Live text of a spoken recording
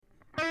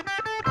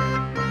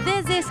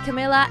is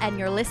Camilla, and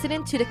you're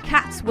listening to The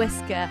Cat's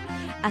Whisker,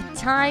 a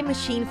time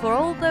machine for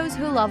all those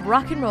who love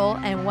rock and roll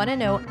and want to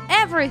know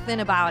everything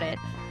about it.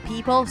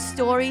 People,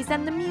 stories,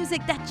 and the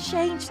music that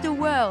changed the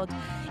world.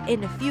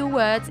 In a few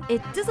words,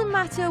 it doesn't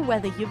matter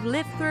whether you've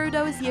lived through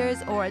those years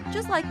or,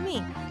 just like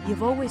me,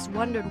 you've always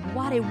wondered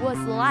what it was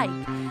like.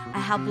 I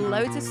have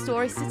loads of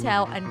stories to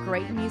tell and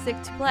great music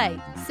to play.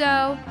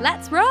 So,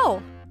 let's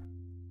roll!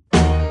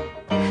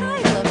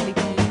 Hi, lovely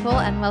people,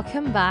 and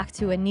welcome back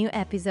to a new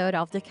episode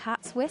of The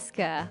Cat's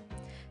Whisker.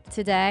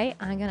 Today,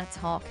 I'm going to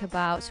talk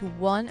about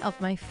one of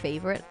my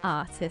favorite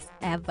artists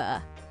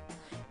ever.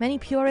 Many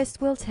purists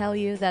will tell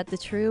you that the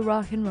true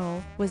rock and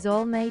roll was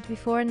all made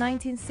before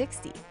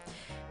 1960.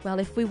 Well,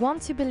 if we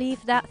want to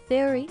believe that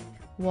theory,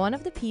 one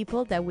of the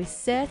people that we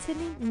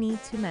certainly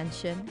need to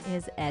mention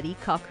is Eddie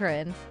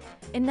Cochran.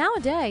 And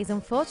nowadays,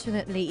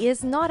 unfortunately, he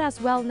is not as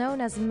well known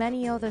as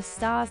many other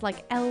stars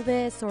like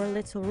Elvis or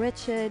Little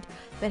Richard,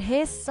 but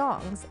his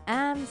songs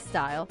and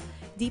style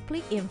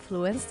deeply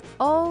influenced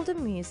all the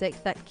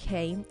music that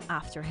came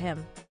after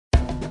him.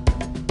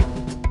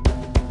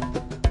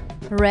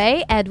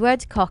 Ray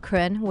Edward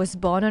Cochran was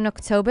born on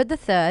October the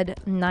 3rd,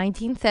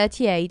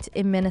 1938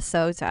 in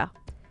Minnesota.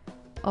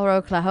 Or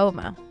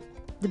Oklahoma.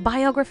 The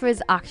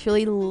biographers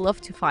actually love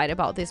to fight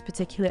about this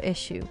particular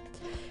issue.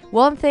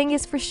 One thing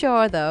is for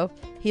sure though,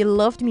 he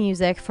loved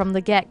music from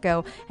the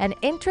get-go, and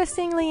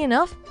interestingly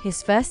enough,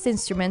 his first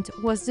instrument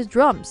was the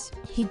drums.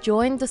 He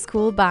joined the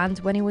school band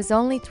when he was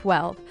only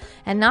 12,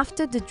 and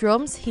after the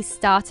drums he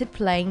started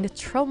playing the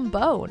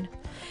trombone.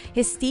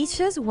 His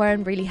teachers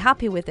weren't really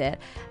happy with it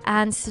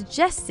and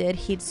suggested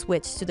he'd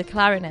switch to the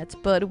clarinet,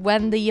 but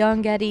when the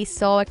young Eddie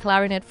saw a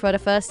clarinet for the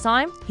first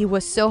time, he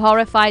was so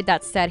horrified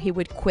that said he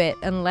would quit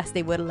unless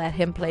they would let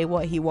him play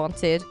what he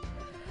wanted.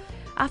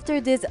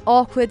 After this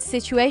awkward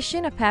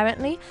situation,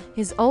 apparently,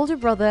 his older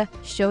brother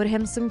showed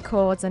him some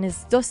chords on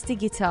his dusty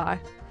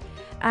guitar.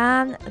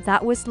 And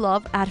that was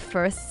love at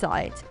first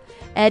sight.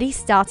 Eddie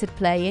started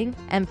playing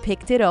and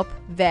picked it up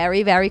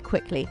very, very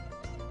quickly.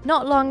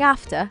 Not long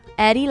after,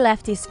 Eddie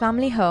left his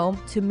family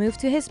home to move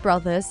to his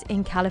brother's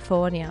in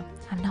California.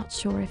 I'm not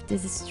sure if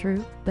this is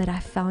true, but I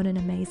found an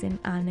amazing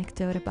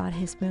anecdote about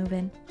his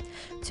moving.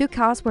 2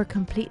 cars were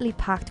completely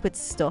packed with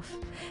stuff,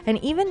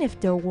 and even if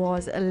there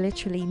was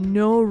literally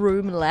no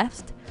room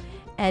left,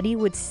 Eddie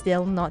would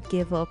still not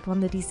give up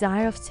on the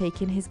desire of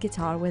taking his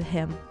guitar with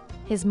him.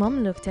 His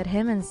mum looked at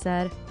him and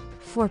said,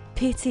 "For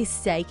pity's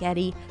sake,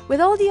 Eddie,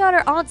 with all the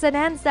other odds and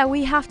ends that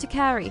we have to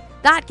carry,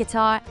 that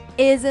guitar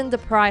isn't the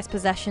prized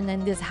possession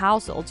in this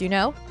household, you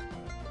know?"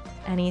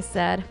 And he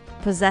said,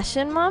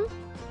 "Possession, Mum?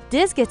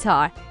 This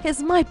guitar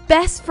is my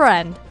best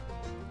friend."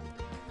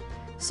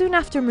 Soon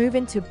after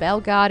moving to Bell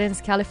Gardens,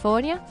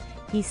 California,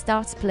 he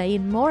starts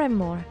playing more and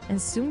more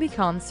and soon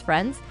becomes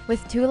friends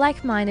with 2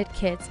 like-minded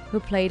kids who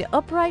played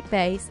upright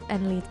bass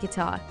and lead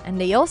guitar, and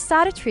they all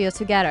started a trio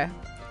together.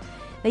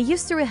 They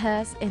used to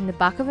rehearse in the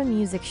back of a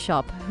music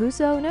shop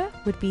whose owner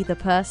would be the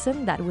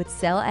person that would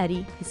sell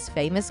Eddie his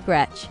famous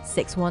Gretsch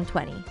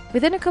 6120.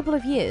 Within a couple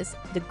of years,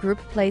 the group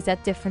plays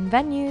at different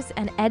venues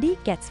and Eddie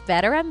gets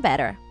better and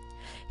better.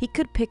 He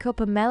could pick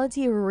up a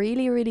melody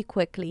really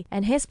quickly,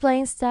 and his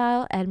playing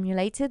style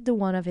emulated the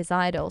one of his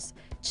idols,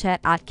 Chet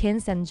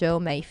Atkins and Joe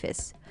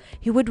Maphis.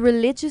 He would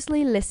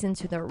religiously listen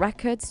to their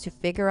records to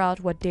figure out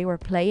what they were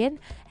playing,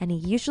 and he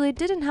usually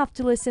didn't have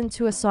to listen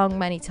to a song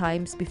many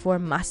times before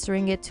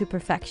mastering it to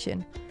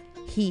perfection.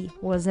 He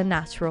was a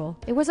natural.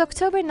 It was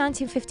October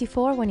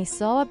 1954 when he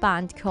saw a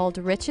band called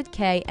Richard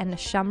Kay and the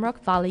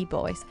Shamrock Valley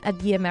Boys at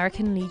the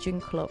American Legion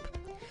Club.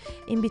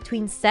 In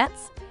between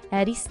sets,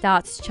 Eddie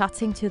starts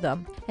chatting to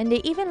them, and they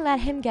even let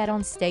him get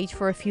on stage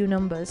for a few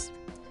numbers.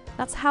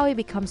 That's how he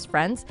becomes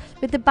friends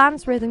with the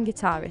band's rhythm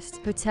guitarist,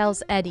 who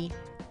tells Eddie,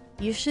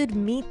 "You should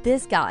meet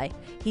this guy.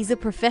 He's a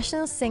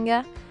professional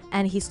singer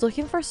and he's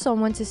looking for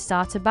someone to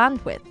start a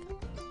band with."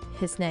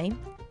 His name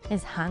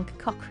is Hank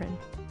Cochran.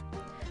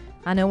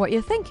 I know what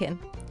you're thinking.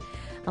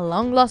 A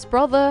long-lost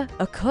brother,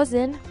 a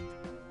cousin?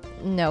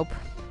 Nope,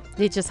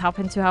 they just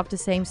happen to have the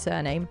same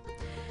surname.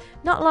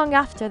 Not long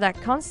after that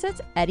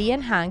concert, Eddie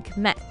and Hank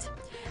met.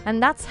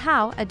 And that's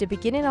how, at the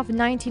beginning of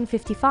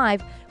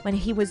 1955, when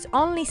he was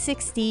only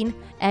 16,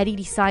 Eddie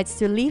decides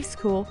to leave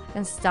school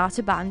and start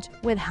a band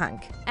with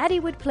Hank. Eddie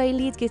would play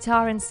lead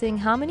guitar and sing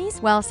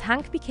harmonies, whilst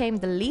Hank became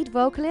the lead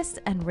vocalist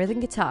and rhythm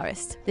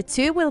guitarist. The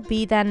two will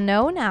be then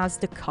known as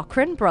the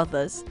Cochran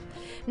Brothers.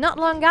 Not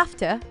long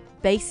after,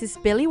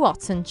 bassist Billy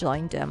Watson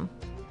joined them.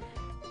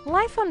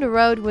 Life on the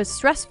road was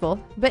stressful,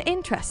 but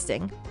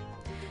interesting.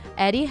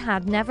 Eddie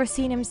had never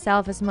seen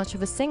himself as much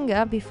of a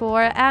singer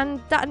before,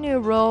 and that new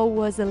role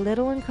was a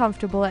little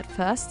uncomfortable at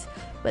first,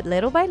 but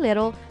little by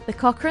little, the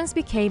Cochrans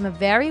became a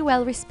very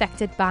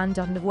well-respected band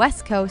on the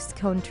West Coast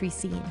country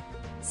scene.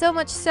 So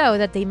much so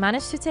that they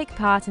managed to take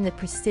part in the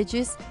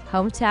prestigious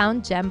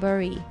Hometown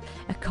Jamboree,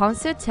 a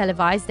concert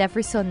televised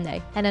every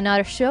Sunday, and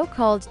another show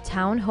called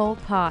Town Hall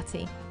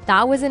Party.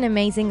 That was an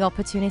amazing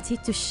opportunity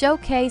to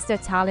showcase their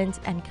talent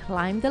and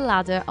climb the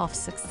ladder of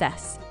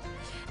success.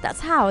 That's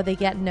how they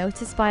get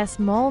noticed by a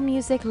small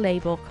music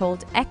label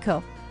called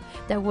Echo.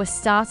 that was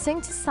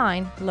starting to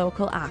sign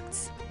local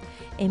acts.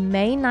 In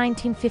May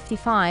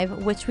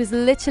 1955, which was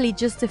literally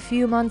just a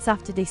few months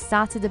after they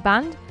started the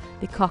band,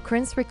 the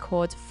Cochrans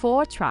record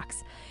 4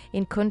 tracks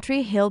in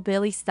country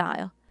hillbilly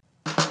style.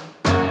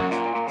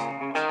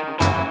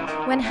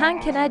 When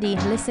Hank and Eddie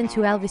listened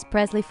to Elvis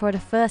Presley for the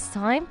first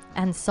time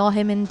and saw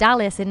him in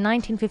Dallas in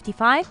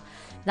 1955,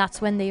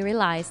 that's when they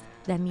realized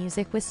their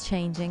music was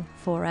changing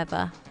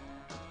forever.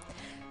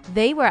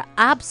 They were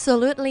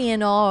absolutely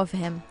in awe of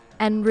him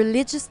and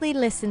religiously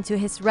listened to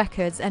his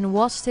records and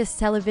watched his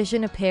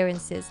television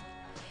appearances.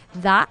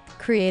 That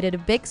created a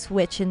big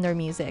switch in their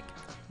music.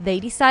 They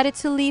decided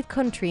to leave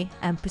country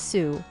and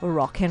pursue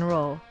rock and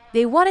roll.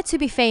 They wanted to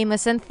be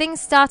famous, and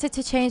things started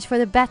to change for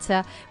the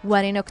better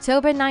when in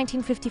October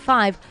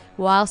 1955,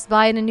 whilst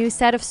buying a new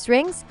set of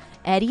strings,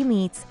 Eddie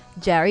meets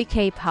Jerry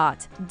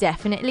Capehart,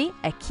 definitely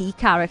a key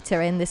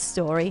character in this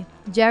story.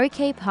 Jerry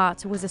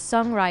Capehart was a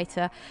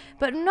songwriter,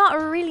 but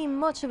not really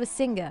much of a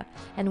singer,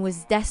 and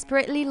was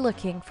desperately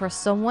looking for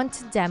someone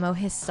to demo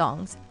his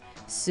songs.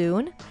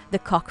 Soon, the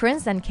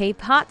Cochrans and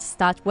Capehart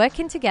start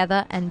working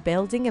together and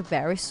building a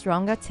very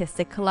strong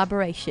artistic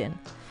collaboration.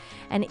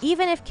 And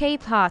even if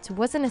Capehart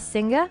wasn't a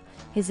singer,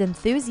 his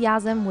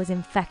enthusiasm was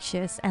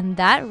infectious, and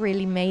that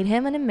really made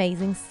him an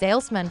amazing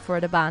salesman for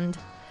the band.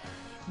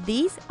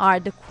 These are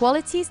the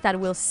qualities that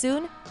will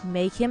soon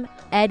make him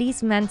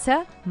Eddie's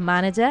mentor,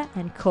 manager,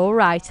 and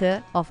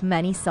co-writer of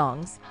many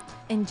songs.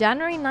 In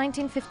January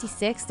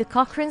 1956, the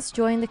Cochrans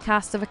joined the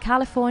cast of a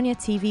California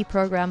TV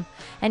program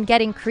and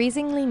get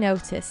increasingly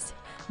noticed.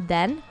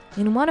 Then,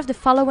 in one of the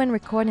following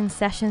recording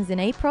sessions in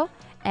April,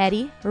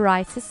 Eddie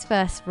writes his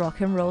first rock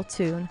and roll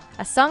tune,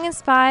 a song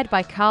inspired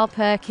by Carl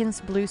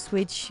Perkins' Blue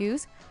Suede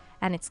Shoes,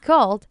 and it's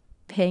called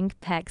Pink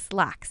Peg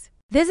Slacks.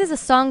 This is a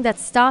song that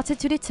started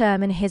to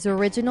determine his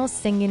original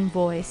singing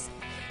voice.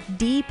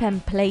 Deep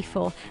and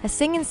playful, a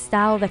singing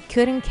style that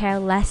couldn't care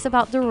less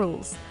about the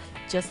rules,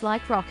 just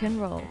like rock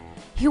and roll.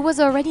 He was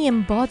already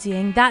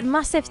embodying that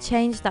massive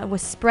change that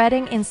was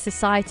spreading in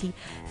society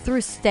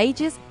through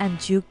stages and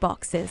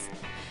jukeboxes.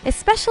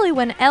 Especially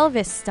when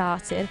Elvis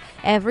started,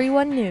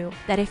 everyone knew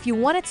that if you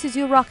wanted to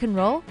do rock and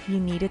roll, you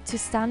needed to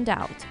stand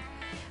out.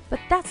 But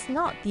that's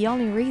not the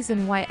only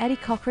reason why Eddie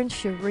Cochran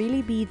should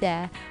really be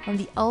there on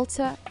the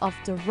altar of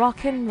the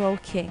rock and roll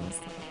kings.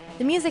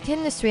 The music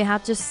industry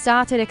had just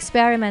started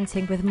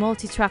experimenting with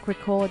multi-track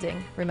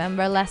recording,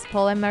 remember Les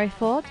Paul and Mary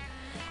Ford?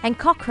 And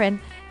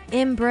Cochran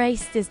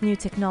embraced this new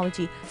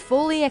technology,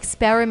 fully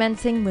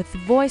experimenting with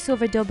voice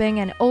overdubbing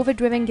and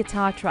overdriven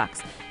guitar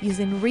tracks,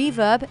 using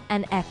reverb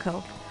and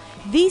echo.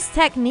 These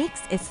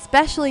techniques,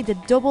 especially the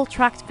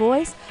double-tracked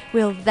voice,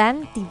 will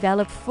then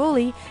develop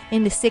fully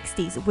in the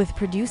 60s with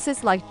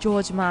producers like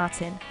George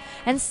Martin.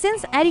 And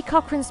since Eddie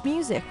Cochran's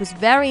music was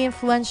very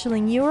influential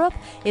in Europe,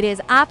 it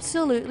is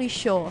absolutely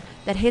sure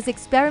that his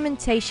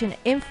experimentation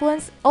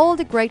influenced all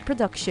the great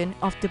production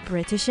of the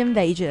British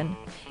invasion.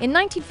 In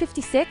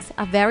 1956,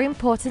 a very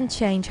important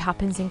change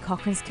happens in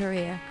Cochran's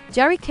career.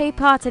 Jerry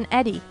Capehart and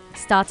Eddie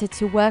started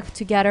to work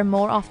together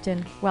more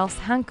often, whilst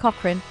Hank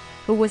Cochran,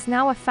 who was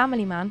now a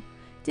family man,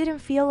 didn't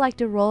feel like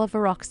the role of a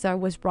rock star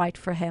was right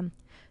for him.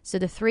 So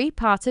the three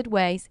parted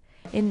ways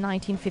in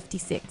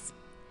 1956.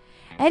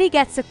 Eddie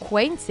gets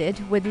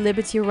acquainted with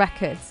Liberty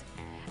Records,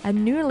 a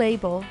new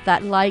label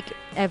that, like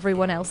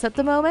everyone else at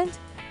the moment,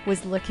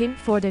 was looking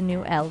for the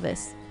new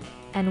Elvis.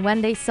 And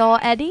when they saw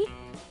Eddie,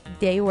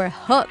 they were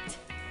hooked.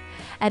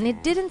 And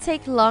it didn't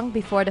take long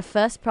before the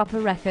first proper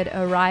record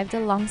arrived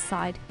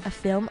alongside a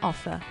film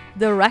offer.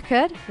 The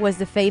record was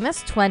the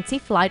famous 20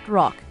 Flight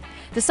Rock,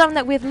 the song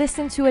that we've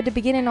listened to at the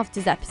beginning of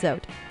this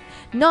episode.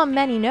 Not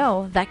many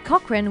know that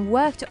Cochran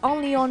worked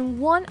only on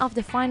one of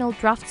the final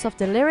drafts of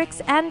the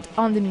lyrics and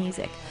on the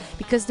music,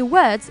 because the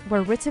words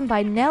were written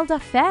by Nelda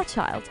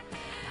Fairchild,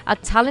 a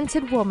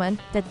talented woman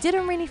that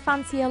didn't really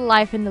fancy a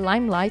life in the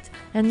limelight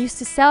and used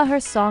to sell her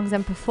songs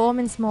and perform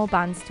in small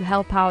bands to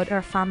help out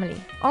her family.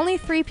 Only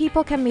 3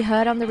 people can be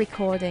heard on the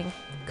recording.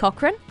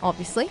 Cochran,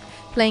 obviously,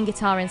 playing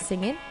guitar and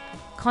singing,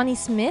 Connie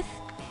Smith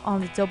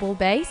on the double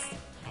bass,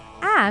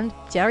 and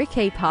Jerry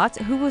Capehart,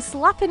 who was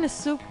slapping the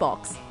soup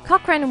box.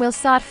 Cochran will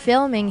start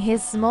filming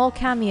his small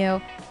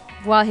cameo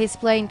while he's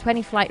playing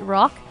 20 Flight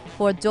Rock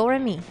for Do Re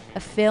Mi,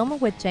 a film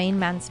with Jane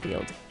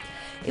Mansfield.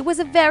 It was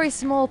a very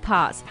small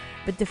part,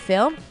 but the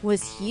film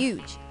was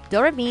huge.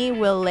 Do Re Mi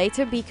will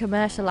later be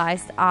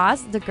commercialized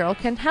as The Girl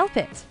Can't Help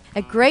It.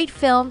 A great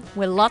film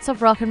with lots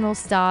of rock and roll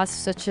stars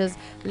such as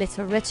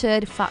Little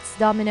Richard, Fats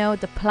Domino,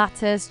 The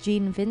Platters,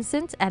 Gene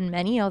Vincent, and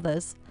many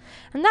others.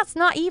 And that's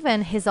not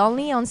even his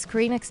only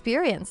on-screen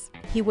experience.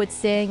 He would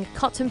sing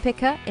Cotton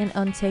Picker in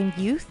Untamed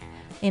Youth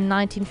in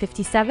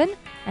 1957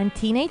 and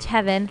Teenage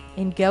Heaven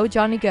in Go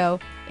Johnny Go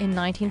in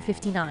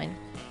 1959.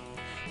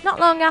 Not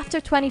long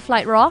after 20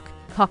 Flight Rock,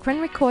 Cochran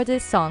recorded a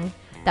song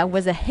that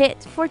was a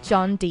hit for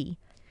John D,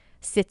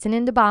 Sitting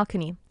in the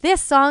Balcony.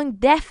 This song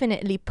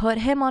definitely put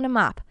him on a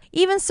map,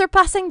 even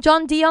surpassing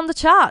John D on the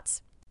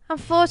charts.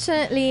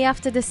 Unfortunately,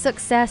 after the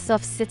success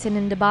of Sitting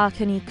in the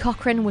Balcony,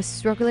 Cochran was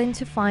struggling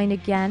to find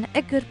again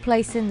a good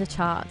place in the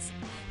charts.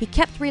 He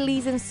kept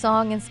releasing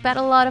songs and spent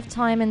a lot of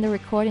time in the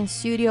recording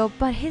studio,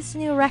 but his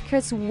new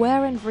records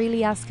weren't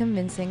really as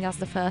convincing as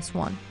the first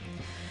one.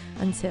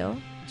 Until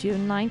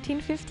June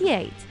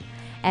 1958,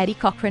 Eddie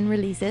Cochran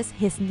releases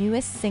his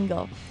newest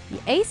single. The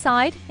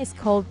A-side is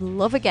called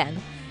Love Again,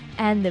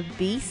 and the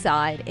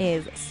B-side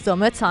is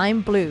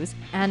Summertime Blues.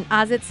 And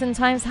as it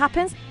sometimes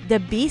happens, the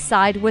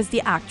B-side was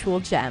the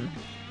actual gem.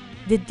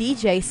 The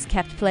DJs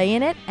kept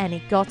playing it and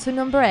it got to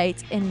number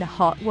 8 in the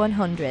Hot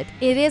 100.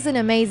 It is an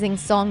amazing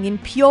song in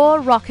pure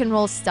rock and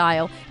roll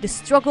style. The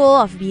struggle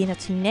of being a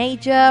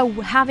teenager,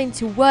 having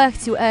to work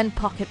to earn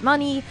pocket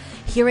money,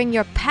 hearing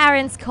your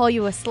parents call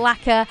you a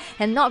slacker,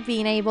 and not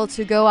being able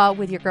to go out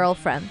with your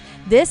girlfriend.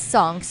 This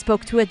song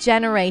spoke to a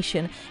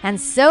generation,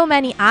 and so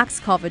many acts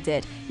covered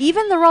it,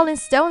 even the Rolling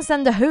Stones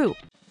and The Who.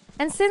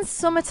 And since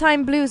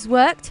Summertime Blues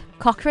worked,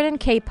 Cochran and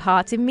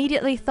Capehart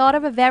immediately thought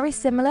of a very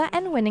similar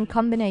and winning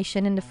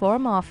combination in the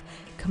form of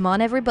Come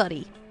On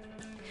Everybody.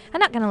 I'm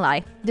not gonna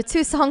lie, the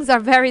two songs are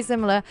very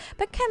similar,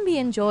 but can be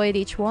enjoyed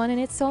each one in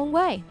its own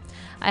way.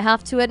 I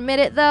have to admit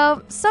it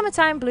though,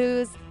 Summertime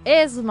Blues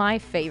is my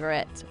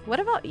favorite. What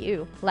about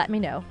you? Let me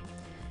know.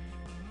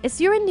 It's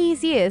during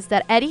these years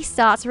that Eddie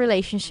starts a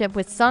relationship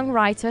with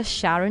songwriter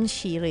Sharon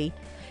Sheeley.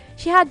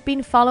 She had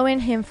been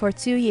following him for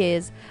 2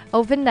 years,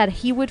 hoping that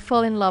he would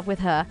fall in love with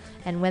her,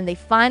 and when they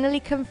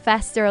finally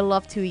confessed their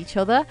love to each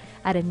other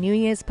at a New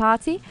Year's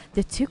party,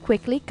 the two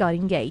quickly got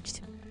engaged.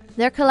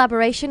 Their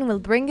collaboration will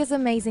bring us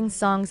amazing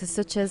songs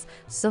such as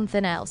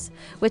Something Else,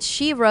 which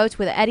she wrote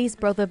with Eddie's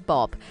brother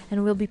Bob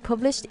and will be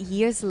published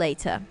years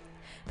later.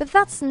 But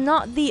that's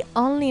not the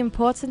only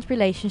important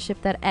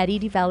relationship that Eddie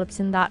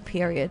develops in that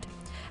period.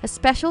 A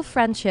special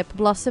friendship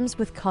blossoms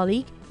with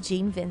colleague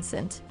Gene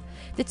Vincent.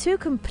 The two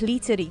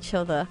completed each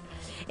other.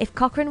 If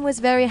Cochran was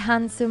very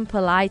handsome,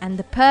 polite, and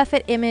the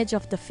perfect image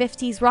of the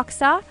 50s rock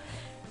star,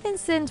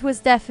 Vincent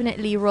was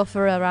definitely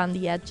rougher around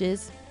the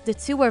edges. The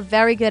two were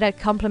very good at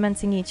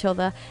complementing each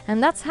other,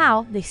 and that's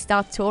how they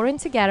start touring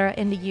together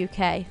in the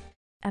UK.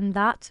 And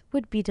that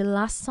would be the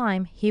last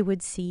time he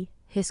would see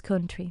his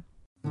country.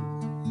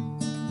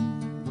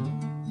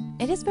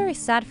 It is very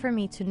sad for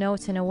me to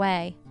note in a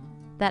way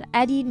that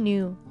Eddie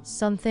knew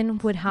something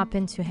would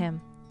happen to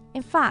him.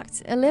 In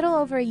fact, a little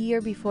over a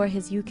year before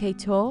his UK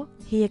tour,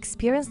 he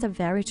experienced a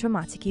very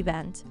traumatic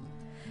event.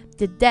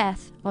 The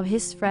death of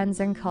his friends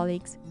and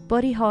colleagues,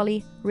 Buddy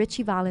Holly,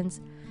 Ritchie Valens,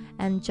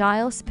 and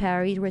Giles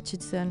Perry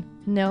Richardson,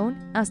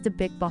 known as the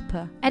Big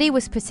Bopper. Eddie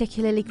was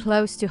particularly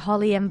close to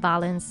Holly and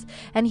Valens,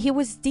 and he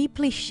was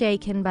deeply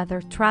shaken by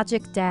their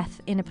tragic death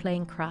in a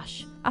plane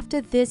crash.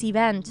 After this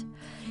event,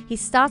 he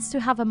starts to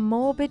have a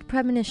morbid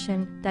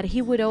premonition that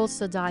he would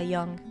also die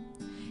young.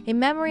 In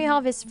memory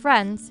of his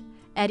friends,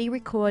 Eddie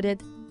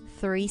recorded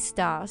 3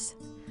 Stars,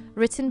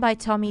 written by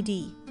Tommy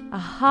D, a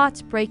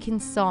heartbreaking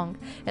song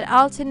that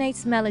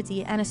alternates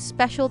melody and a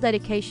special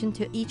dedication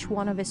to each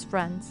one of his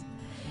friends.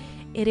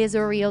 It is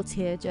a real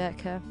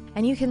tearjerker,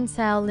 and you can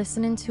tell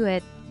listening to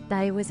it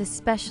that it was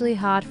especially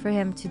hard for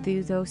him to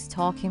do those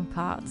talking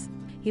parts.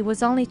 He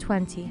was only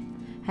 20,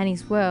 and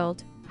his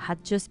world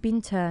had just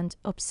been turned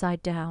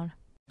upside down.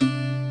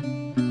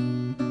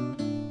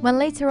 When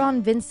later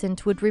on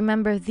Vincent would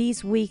remember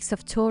these weeks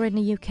of tour in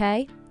the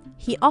UK,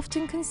 he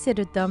often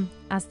considered them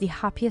as the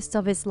happiest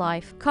of his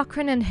life.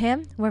 Cochran and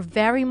him were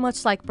very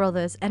much like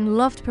brothers and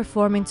loved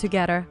performing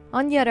together.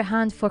 On the other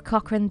hand, for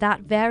Cochran,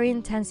 that very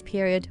intense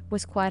period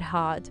was quite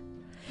hard.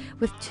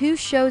 With 2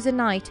 shows a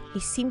night,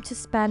 he seemed to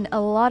spend a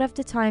lot of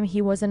the time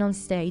he wasn't on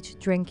stage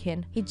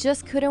drinking. He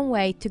just couldn't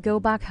wait to go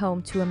back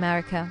home to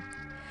America.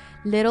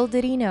 Little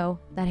did he know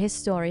that his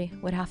story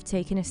would have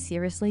taken a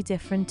seriously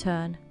different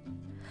turn.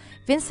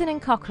 Vincent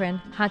and Cochran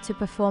had to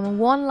perform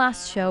one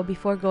last show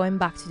before going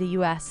back to the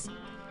US,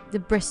 the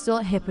Bristol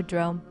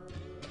Hippodrome.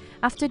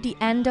 After the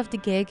end of the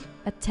gig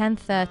at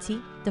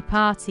 10:30, the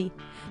party,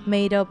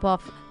 made up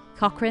of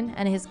Cochran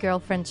and his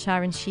girlfriend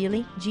Sharon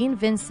Sheeley, Gene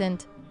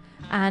Vincent,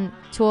 and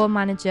tour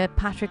manager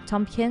Patrick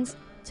Tompkins,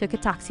 took a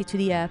taxi to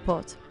the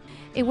airport.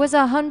 It was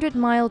a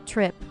 100-mile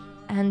trip,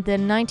 and the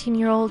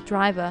 19-year-old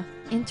driver,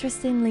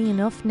 interestingly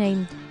enough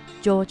named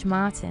George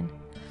Martin,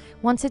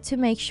 wanted to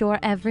make sure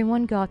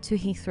everyone got to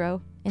Heathrow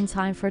in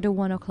time for the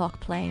 1 o'clock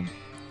plane.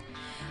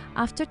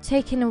 After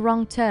taking a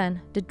wrong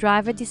turn, the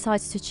driver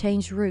decides to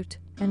change route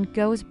and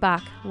goes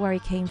back where he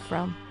came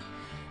from.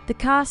 The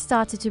car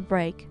started to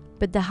brake,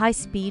 but the high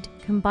speed,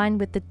 combined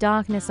with the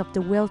darkness of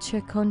the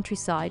Wiltshire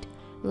countryside,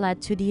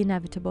 led to the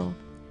inevitable.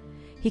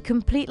 He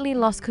completely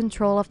lost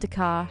control of the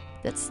car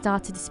that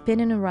started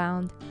spinning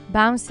around,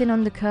 bouncing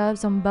on the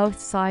curves on both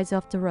sides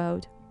of the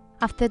road.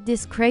 After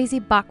this crazy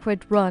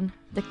backward run,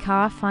 the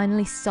car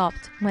finally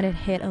stopped when it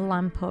hit a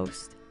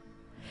lamppost.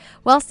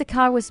 Whilst the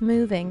car was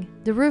moving,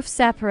 the roof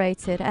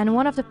separated and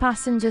one of the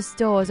passenger's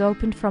doors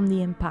opened from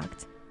the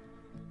impact.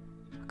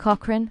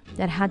 Cochran,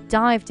 that had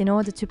dived in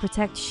order to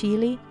protect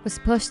Sheeley, was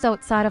pushed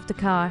outside of the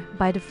car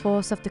by the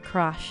force of the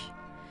crash.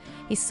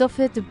 He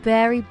suffered a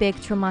very big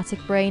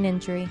traumatic brain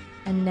injury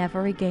and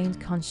never regained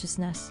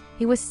consciousness.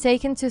 He was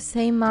taken to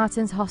St.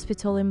 Martin's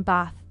Hospital in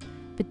Bath,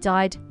 but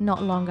died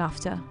not long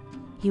after.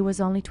 He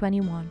was only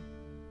 21.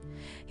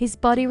 His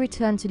body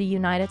returned to the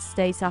United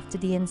States after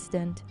the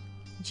incident.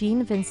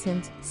 Gene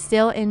Vincent,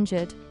 still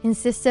injured,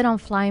 insisted on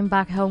flying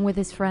back home with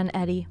his friend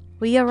Eddie.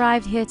 "We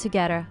arrived here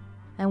together,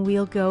 and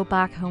we'll go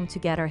back home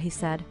together," he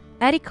said.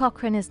 Eddie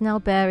Cochran is now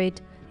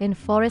buried in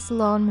Forest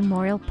Lawn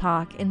Memorial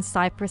Park in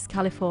Cypress,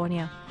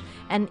 California.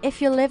 And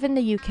if you live in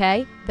the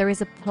UK, there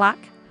is a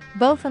plaque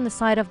both on the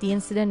site of the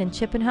incident in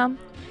Chippenham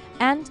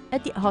and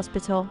at the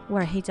hospital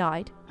where he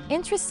died.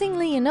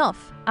 Interestingly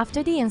enough,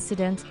 after the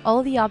incident,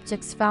 all the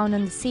objects found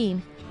on the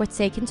scene were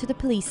taken to the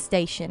police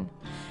station.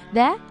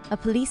 There, a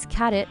police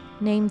cadet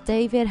named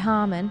David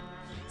Harmon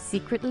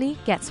secretly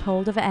gets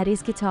hold of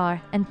Eddie's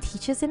guitar and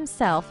teaches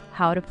himself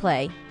how to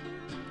play.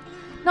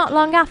 Not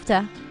long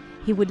after,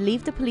 he would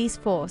leave the police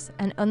force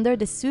and under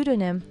the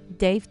pseudonym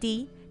Dave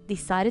D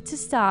decided to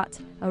start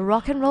a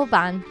rock and roll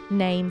band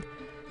named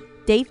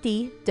Dave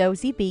D,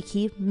 Dozy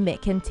Beaky,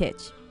 Mick and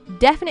Titch.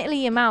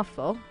 Definitely a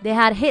mouthful. They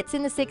had hits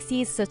in the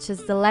 60s such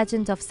as The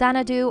Legend of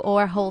Xanadu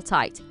or Hold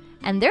Tight,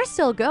 and they're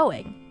still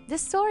going.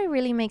 This story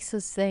really makes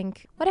us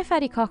think, what if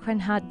Eddie Cochran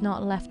had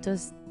not left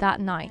us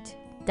that night,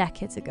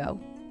 decades ago?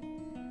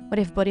 What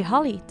if Buddy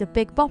Holly, the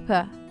Big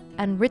Bopper,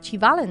 and Richie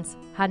Valens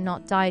had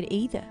not died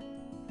either?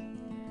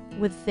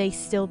 Would they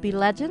still be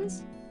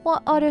legends?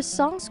 What other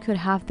songs could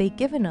have they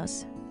given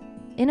us?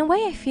 In a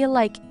way, I feel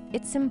like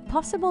it's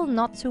impossible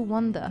not to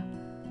wonder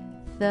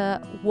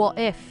the what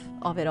if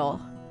of it all.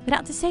 But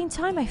at the same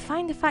time, I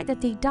find the fact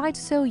that they died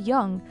so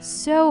young,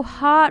 so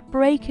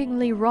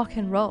heartbreakingly rock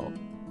and roll.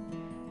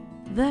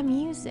 Their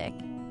music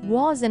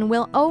was and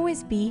will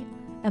always be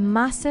a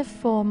massive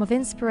form of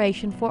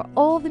inspiration for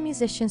all the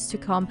musicians to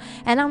come,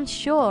 and I'm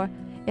sure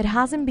it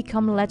hasn't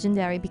become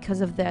legendary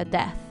because of their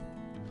death.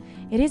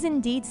 It is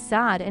indeed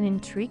sad and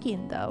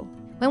intriguing though,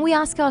 when we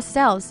ask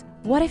ourselves,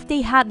 what if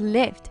they had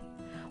lived?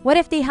 What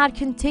if they had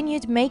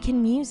continued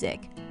making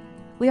music?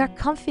 We are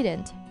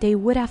confident they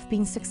would have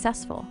been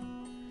successful.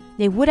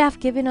 They would have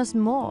given us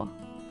more.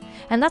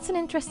 And that's an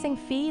interesting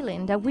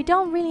feeling that we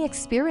don't really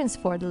experience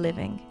for the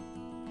living.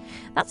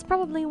 That's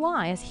probably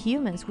why, as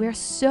humans, we are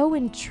so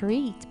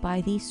intrigued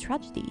by these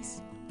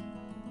tragedies.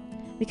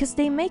 Because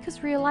they make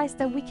us realize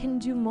that we can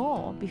do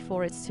more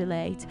before it's too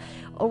late.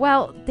 Or,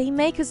 well, they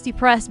make us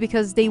depressed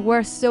because they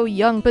were so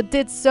young but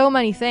did so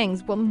many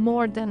things, well,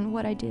 more than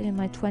what I did in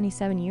my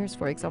 27 years,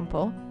 for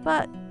example.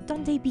 But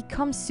don't they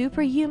become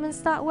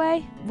superhumans that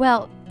way?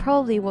 Well,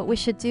 probably what we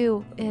should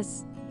do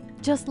is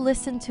just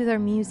listen to their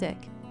music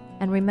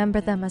and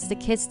remember them as the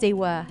kids they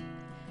were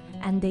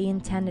and they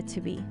intended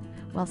to be,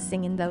 while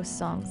singing those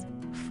songs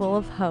full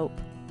of hope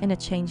in a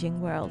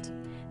changing world.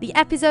 The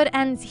episode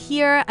ends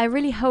here. I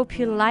really hope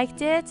you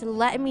liked it.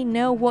 Let me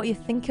know what you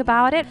think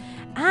about it.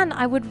 And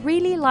I would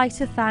really like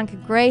to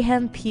thank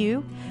Graham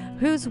Pugh,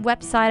 whose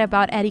website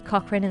about Eddie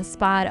Cochran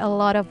inspired a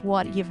lot of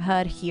what you've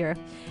heard here.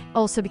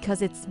 Also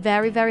because it's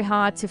very, very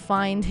hard to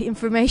find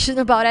information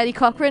about Eddie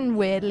Cochran,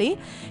 weirdly.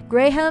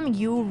 Graham,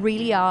 you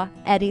really are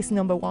Eddie's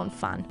 #1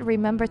 fan.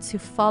 Remember to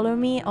follow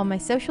me on my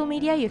social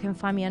media. You can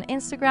find me on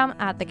Instagram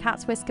at The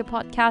Cat's Whisker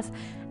Podcast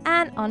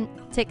and on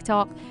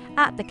TikTok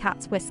at The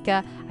Cat's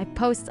Whisker. I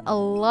post a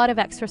lot of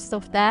extra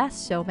stuff there,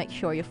 so make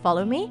sure you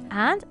follow me.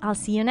 And I'll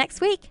see you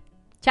next week.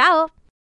 Ciao!